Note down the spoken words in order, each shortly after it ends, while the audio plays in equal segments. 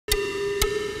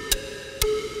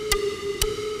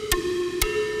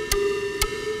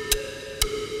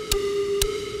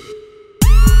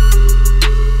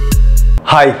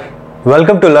Hi,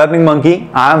 welcome to Learning Monkey.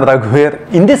 I am Raghu here.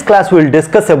 In this class, we will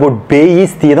discuss about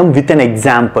Bayes theorem with an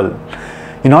example.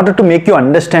 In order to make you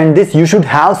understand this, you should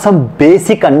have some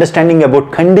basic understanding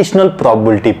about conditional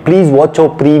probability. Please watch our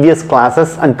previous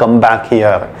classes and come back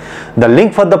here. The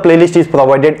link for the playlist is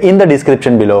provided in the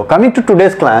description below. Coming to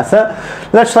today's class,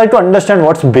 let's try to understand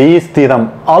what's Bayes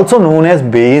theorem, also known as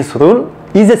Bayes rule,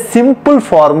 is a simple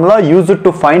formula used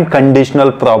to find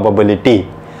conditional probability.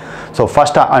 So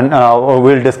first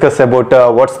we'll discuss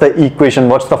about what's the equation,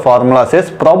 what's the formula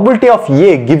says. Probability of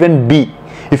A given B.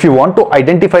 If you want to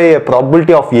identify a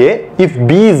probability of A, if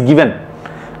B is given,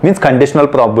 means conditional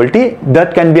probability,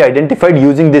 that can be identified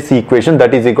using this equation,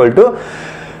 that is equal to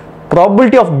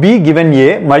probability of B given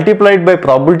A multiplied by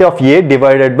probability of A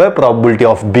divided by probability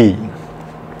of B.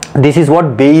 This is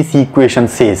what Bayes equation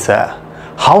says.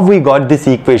 How we got this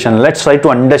equation? Let's try to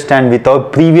understand with our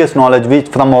previous knowledge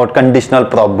from our conditional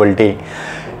probability.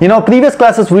 In our previous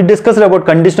classes, we discussed about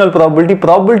conditional probability.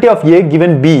 Probability of A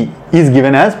given B is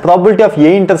given as probability of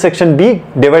A intersection B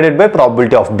divided by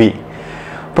probability of B.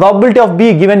 Probability of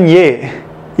B given A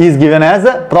is given as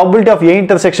probability of A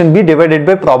intersection B divided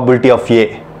by probability of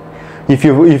A. If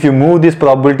you move this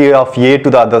probability of A to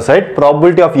the other side,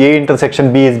 probability of A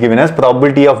intersection B is given as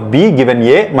probability of B given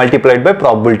A multiplied by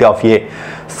probability of A.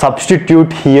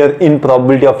 Substitute here in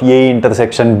probability of A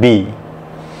intersection B.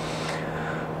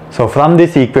 So from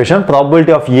this equation,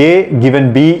 probability of A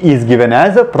given B is given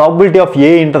as probability of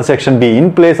A intersection B.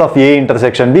 In place of A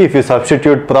intersection B, if you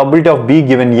substitute probability of B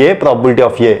given A, probability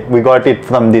of A, we got it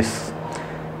from this.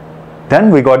 Then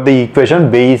we got the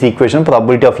equation, Bayes equation,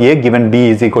 probability of A given B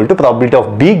is equal to probability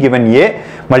of B given A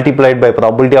multiplied by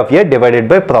probability of A divided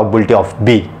by probability of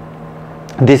B.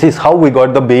 This is how we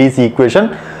got the Bayes equation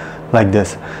like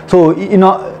this. So,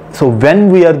 so when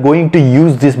we are going to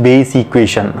use this Bayes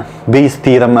equation, Bayes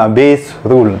theorem, Bayes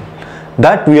rule,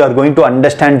 that we are going to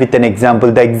understand with an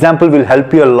example. The example will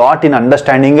help you a lot in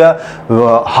understanding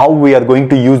how we are going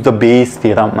to use the Bayes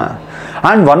theorem.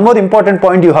 And one more important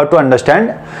point you have to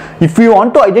understand, if you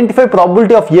want to identify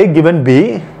probability of A given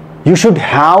B, you should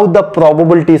have the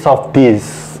probabilities of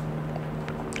these.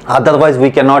 Otherwise, we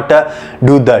cannot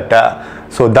do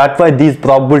that. So that's why these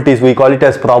probabilities, we call it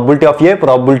as probability of A,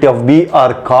 probability of B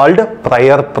are called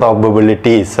prior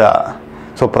probabilities.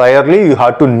 So priorly, you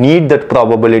have to need that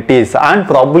probabilities, and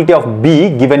probability of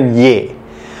B given A.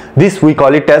 This we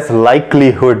call it as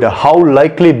likelihood, how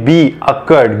likely B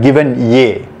occurred given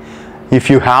A. If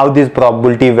you have these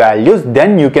probability values,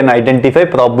 then you can identify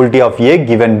probability of A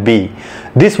given B.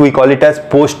 This we call it as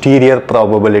posterior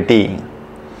probability.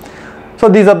 So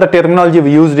these are the terminology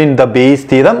we used in the Bayes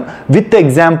theorem. With the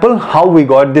example, how we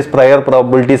got these prior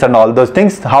probabilities and all those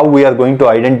things, how we are going to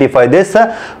identify this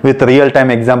with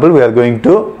real-time example, we are going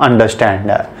to understand.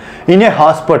 In a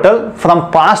hospital,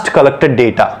 from past collected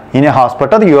data, in a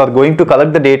hospital you are going to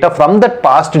collect the data. From that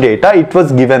past data, it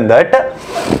was given that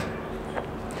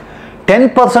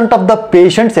 10% of the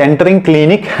patients entering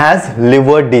clinic has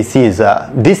liver disease.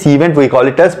 This event we call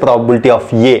it as probability of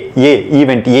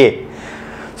event A.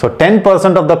 So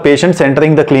 10% of the patients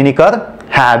entering the clinic are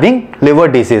having liver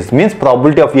disease, means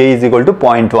probability of A is equal to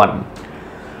 0.1.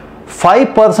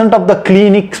 5% of the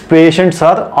clinic's patients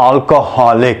are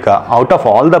alcoholic. Out of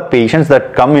all the patients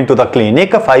that come into the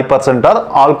clinic, 5% are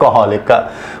alcoholic.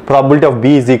 Probability of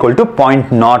B is equal to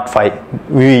 0.05.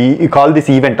 We call this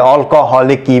event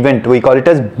alcoholic event. We call it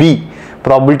as B.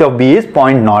 Probability of B is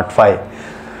 0.05.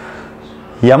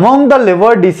 Among the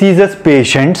liver diseases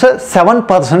patients,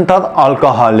 7% are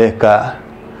alcoholic.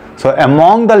 So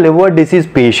among the liver disease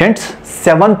patients,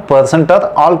 7%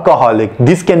 are alcoholic.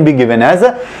 This can be given as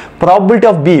a probability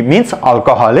of B, means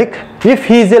alcoholic, if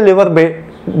he is a liver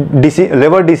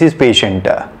disease patient.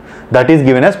 That is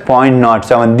given as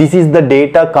 0.07. This is the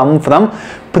data come from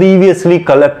previously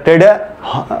collected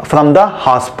from the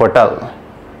hospital.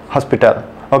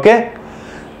 Okay.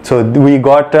 So we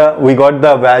got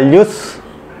the values,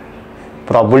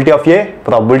 probability of A,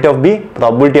 probability of B,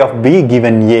 probability of B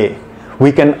given A.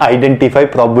 We can identify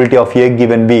probability of A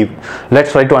given B.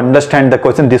 Let's try to understand the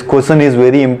question. This question is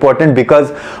very important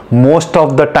because most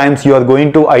of the times you are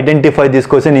going to identify this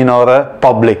question in our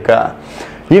public.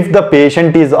 If the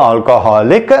patient is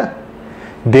alcoholic,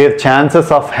 their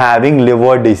chances of having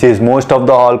liver disease, most of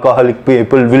the alcoholic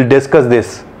people will discuss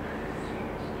this.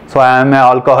 So I am an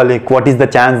alcoholic, what is the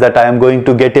chance that I am going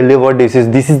to get a liver disease?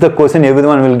 This is the question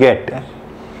everyone will get.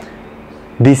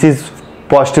 This is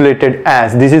postulated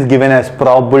as, this is given as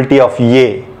probability of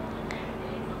A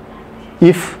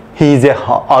if he is a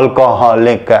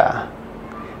alcoholic.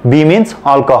 B means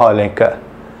alcoholic.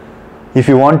 If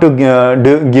you want to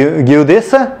give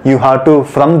this, you have to,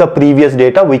 from the previous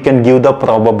data, we can give the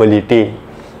probability.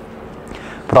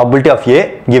 Probability of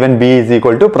A given B is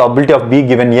equal to probability of B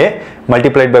given A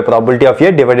multiplied by probability of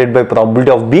A divided by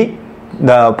probability of B.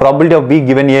 The probability of B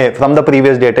given A from the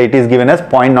previous data, it is given as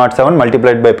 0.07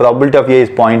 multiplied by probability of A is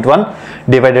 0.1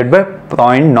 divided by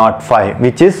 0.05,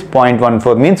 which is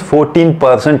 0.14, means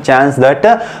 14% chance that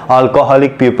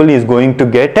alcoholic people is going to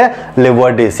get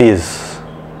liver disease.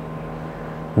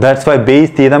 That's why Bayes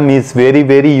theorem is very,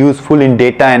 very useful in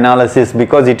data analysis,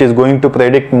 because it is going to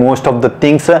predict most of the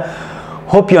things.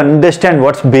 Hope you understand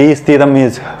what Bayes theorem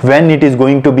is, when it is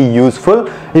going to be useful.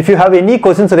 If you have any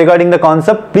questions regarding the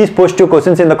concept, please post your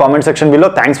questions in the comment section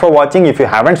below. Thanks for watching. If you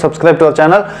haven't subscribed to our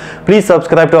channel, please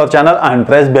subscribe to our channel and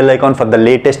press bell icon for the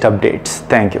latest updates.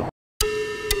 Thank you.